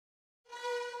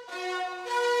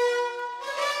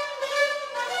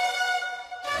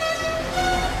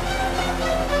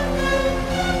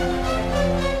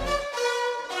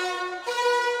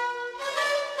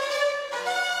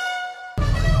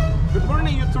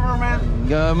customer, man.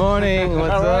 Good morning.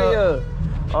 What's How are up?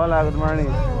 you? Hola, good morning.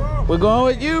 We're going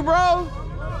with you, bro. All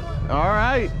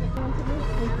right.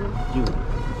 You.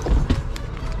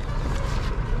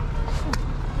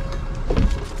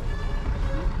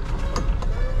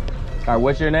 All right,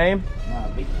 what's your name?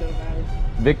 Victor, guys.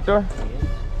 Victor? Yes.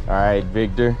 All right,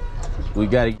 Victor. We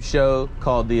got a show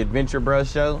called the Adventure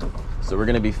Bros Show. So we're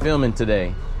gonna be filming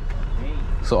today.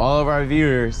 So all of our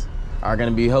viewers are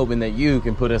gonna be hoping that you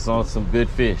can put us on some good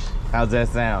fish. How's that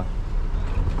sound?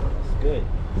 It's good.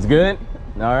 It's good?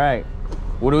 All right.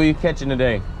 What are we catching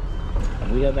today?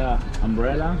 We got the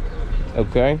umbrella,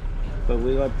 Okay. but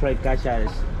we gonna try catch as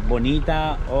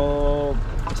bonita or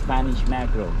Spanish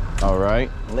mackerel. All right.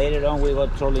 Later on, we go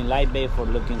trolling light bait for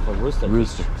looking for rooster.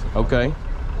 Rooster. Okay.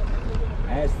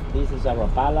 As this is our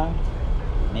pala.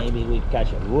 Maybe we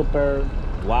catch a grouper,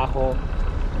 guajo,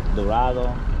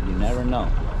 dorado. You never know.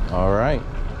 All right.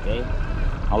 Okay.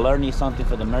 I'm learning something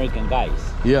for the American guys.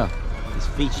 Yeah. It's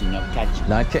fishing, not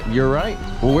catching. You're right.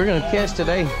 Well, we're gonna catch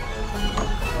today.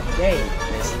 Okay.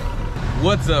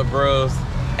 What's up, bros?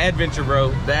 Adventure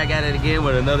Bro, back at it again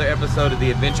with another episode of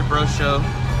the Adventure Bro Show.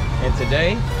 And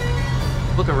today,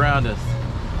 look around us.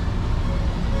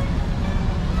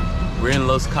 We're in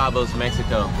Los Cabos,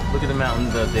 Mexico. Look at the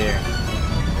mountains up there.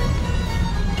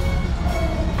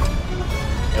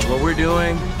 And what we're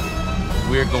doing,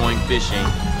 we're going fishing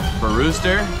for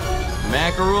rooster,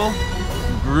 mackerel,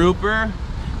 grouper,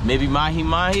 maybe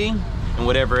mahi-mahi, and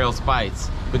whatever else bites.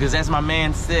 Because as my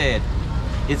man said,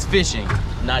 it's fishing,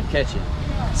 not catching.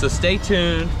 So stay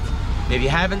tuned. If you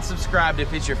haven't subscribed,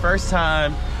 if it's your first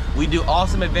time, we do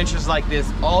awesome adventures like this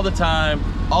all the time,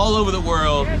 all over the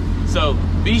world. So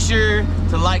be sure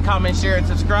to like, comment, share, and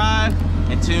subscribe,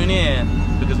 and tune in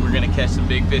because we're gonna catch some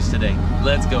big fish today.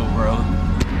 Let's go, bro.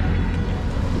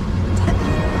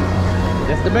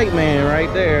 That's the bait man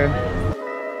right there.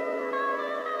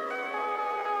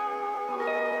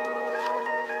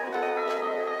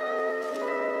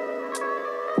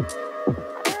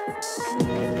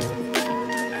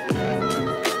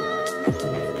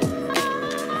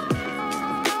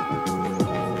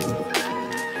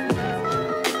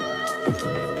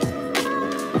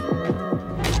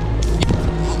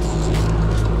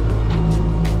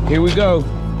 Here we go.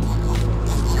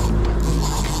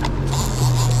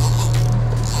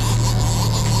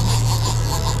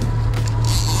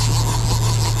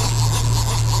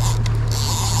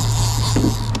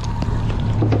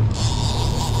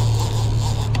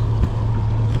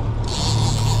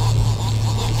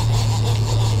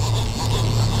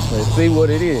 Let's see what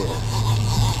it is.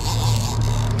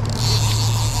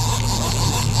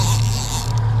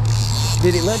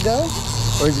 Did it let go?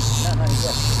 Or is it? No, he's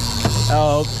good.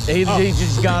 Oh, he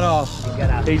just got off.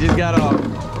 He just got off.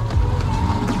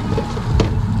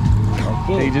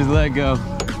 Okay. He just let go.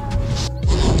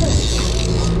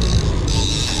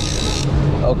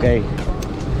 Okay.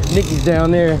 Nikki's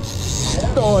down there.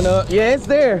 Throwing up. Yeah, it's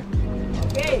there.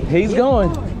 Okay. He's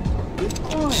going. It's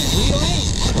going.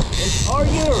 It's all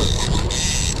yours.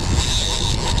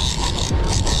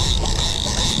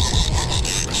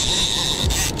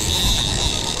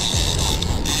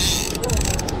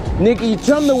 Nikki,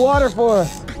 chum the water for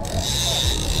us.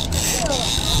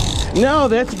 No,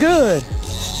 that's good.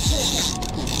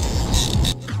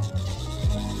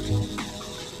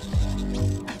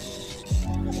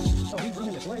 Oh, he's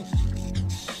running this way.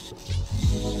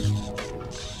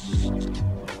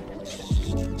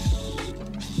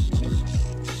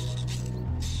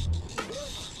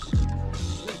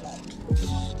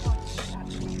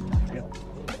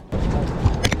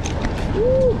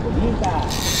 Bonita.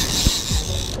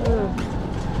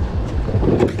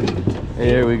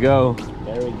 There we go.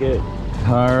 Very good.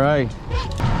 All right.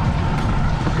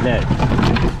 Net.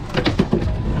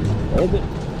 Very good.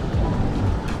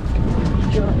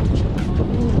 Sure.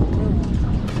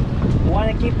 You want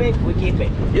to keep it? We keep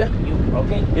it. Yeah. You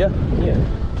okay? Yeah. Here.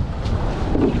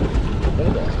 There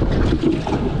you go.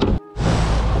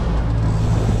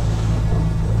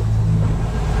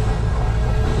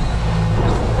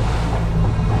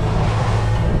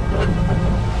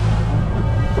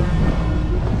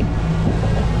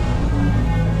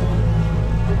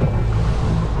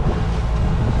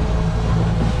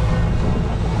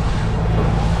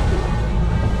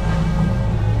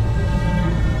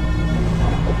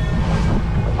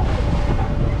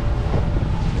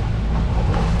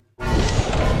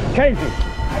 Casey.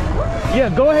 Yeah,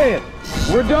 go ahead.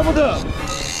 We're doubled up.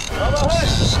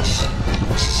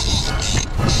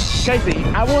 Casey,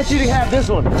 I want you to have this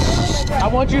one. I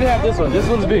want you to have this one. This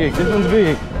one's big. This one's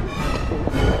big.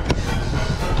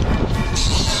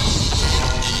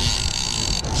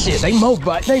 Shit, they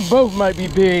both might be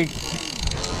big.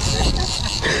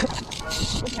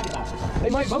 They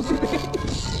might both be big.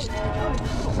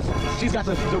 She's got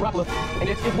the ruffler, and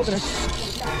it's whooping her.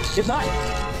 It's not.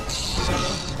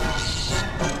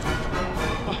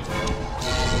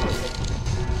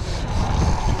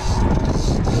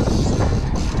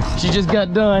 She just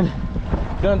got done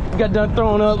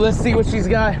throwing up. Let's see what she's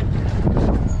got.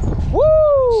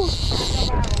 Woo!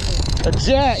 A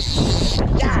jack.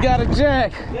 She's got a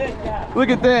jack. Look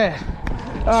at that.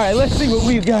 All right, let's see what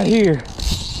we've got here.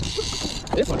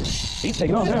 This one, he's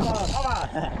taking off now.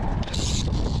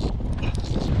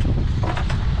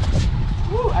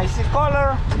 Woo, I see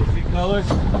color. You see color?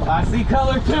 I see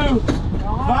color too.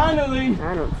 Finally.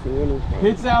 I don't see anything.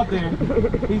 It's out there.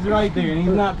 He's right there, and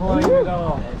he's not playing at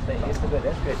all. That's good.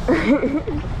 That's good.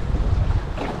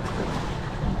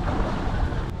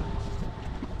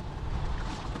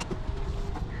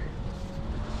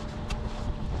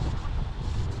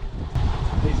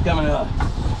 He's coming up.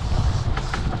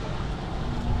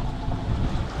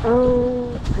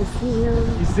 Oh, I see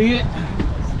him. You see it?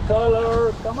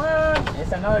 Color, come on.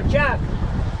 It's another jack.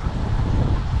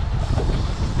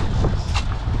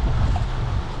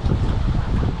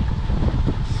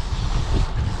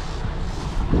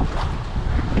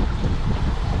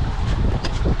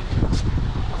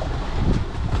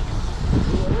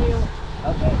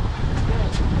 Okay.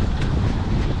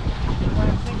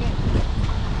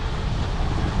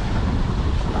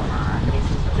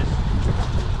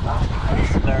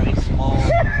 It's very small.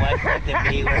 Why put the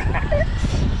bigger?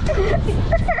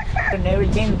 And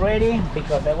everything ready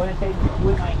because I want to take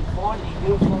with my phone and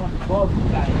you phone both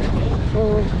guys.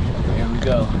 Okay? Here we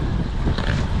go.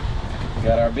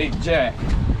 Got our big jack.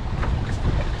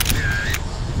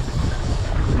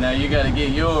 Now you gotta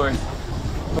get yours.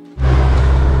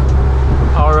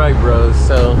 All right, bros,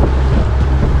 so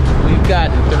we've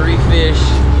gotten 3 fish,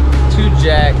 2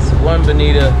 jacks, 1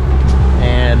 bonita,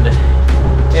 and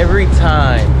every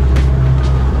time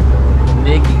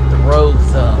Nikki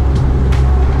throws up,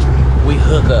 we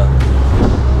hook up.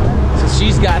 So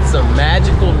she's got some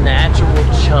magical natural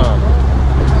chum,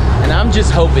 and I'm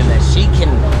just hoping that she can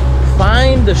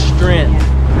find the strength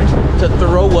to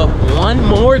throw up one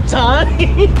more time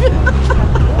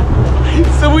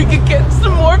so we can catch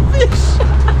some more fish.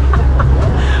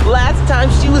 Last time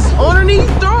she was on her knees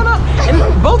throwing up,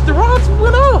 and both the rods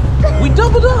went off. We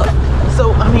doubled up.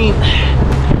 So I mean,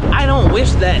 I don't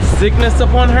wish that sickness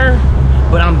upon her,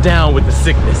 but I'm down with the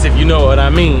sickness, if you know what I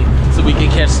mean, so we can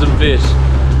catch some fish.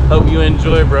 Hope you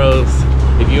enjoy, bros.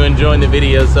 If you're enjoying the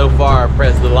video so far,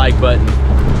 press the like button.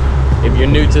 If you're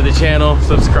new to the channel,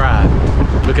 subscribe.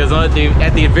 Because at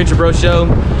the Adventure Bro Show,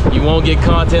 you won't get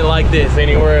content like this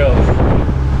anywhere else.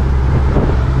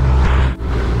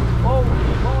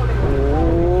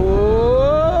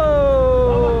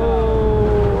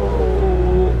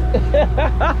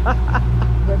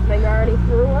 But they already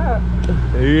threw up.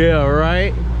 Yeah,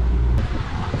 right?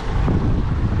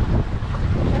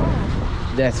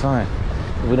 That's fine.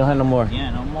 We don't have no more.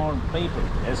 Yeah, no more paper.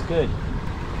 That's good.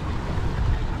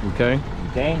 Okay.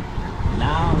 Okay.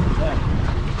 Now, look.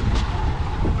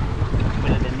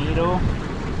 With the needle.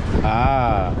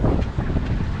 Ah.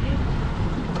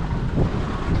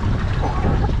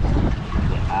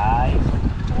 The eyes.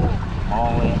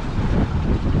 Mole.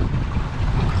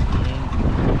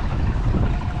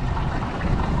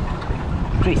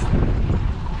 Twist.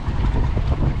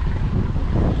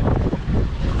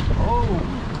 Oh.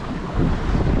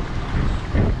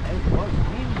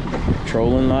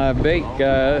 Trolling live bait,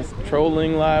 guys.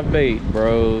 Trolling live bait,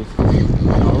 bros.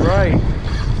 All right.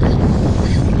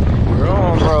 We're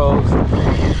on, bros.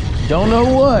 Don't know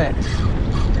what.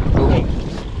 Okay.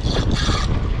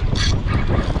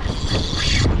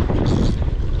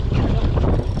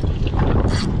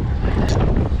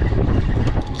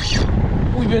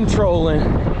 We've been trolling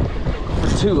for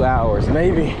 2 hours,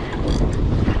 maybe.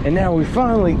 And now we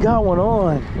finally got one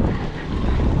on.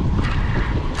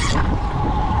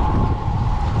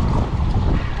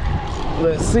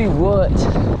 Let's see what.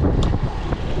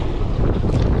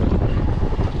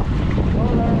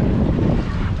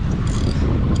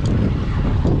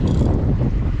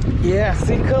 Yeah, I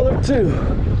see color too.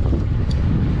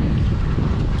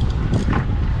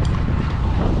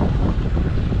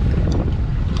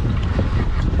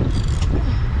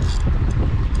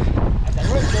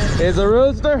 It's a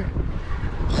rooster.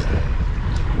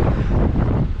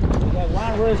 You got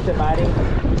one rooster, buddy.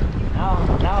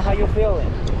 Now how you feeling?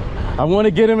 I want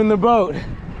to get him in the boat.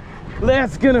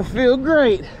 That's gonna feel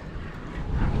great.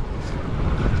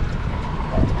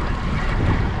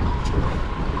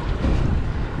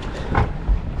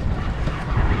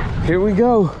 Here we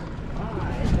go.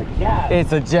 Yeah.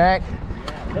 It's a jack.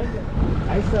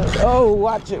 I saw. Oh,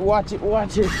 watch it, watch it,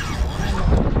 watch it.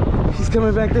 He's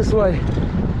coming back this way. Look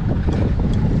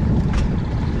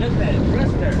at it,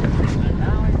 Rooster. And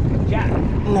now it's Jack.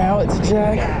 Now it's a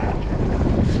jack.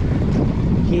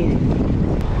 Kitty.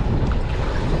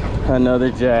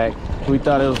 Another jack. We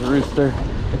thought it was Rooster.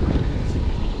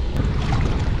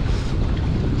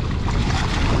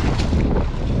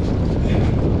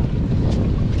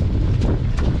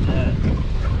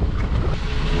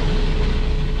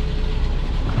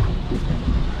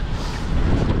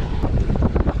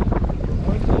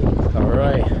 All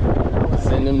right,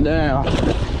 send him down.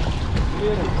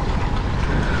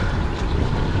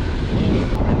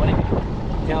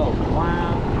 Tell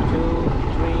 1,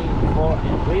 2, 3, 4,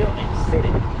 and reel and sit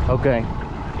it. Okay.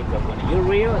 Because when you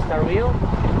reel, start reel,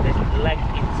 this leg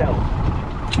itself.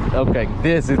 Okay,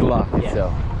 this is locked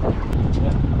itself.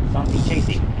 Something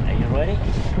chasing. Are you ready?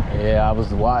 Yeah, I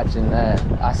was watching that.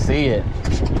 I see it.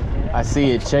 I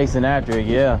see it chasing after it,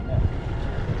 yeah.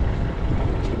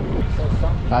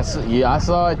 I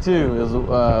saw it too. It was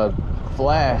a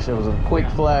flash. It was a quick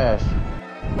flash.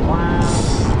 1, 2,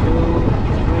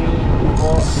 3,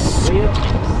 4, reel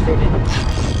and sit it.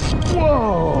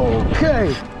 Whoa,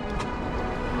 okay.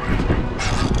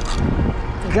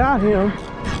 Got him.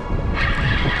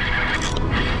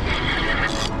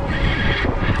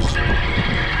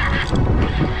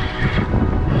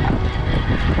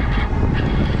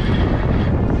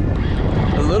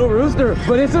 A little rooster,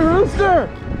 but it's a rooster.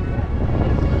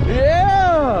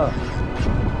 Yeah.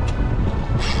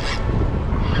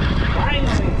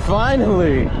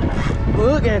 Finally.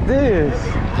 Look at this.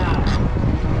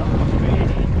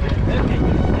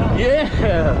 Yeah.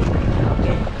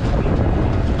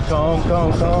 Calm.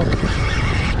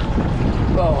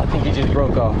 Oh, I think he just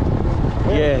broke off.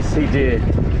 Yes, he did.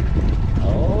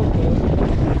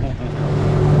 Okay.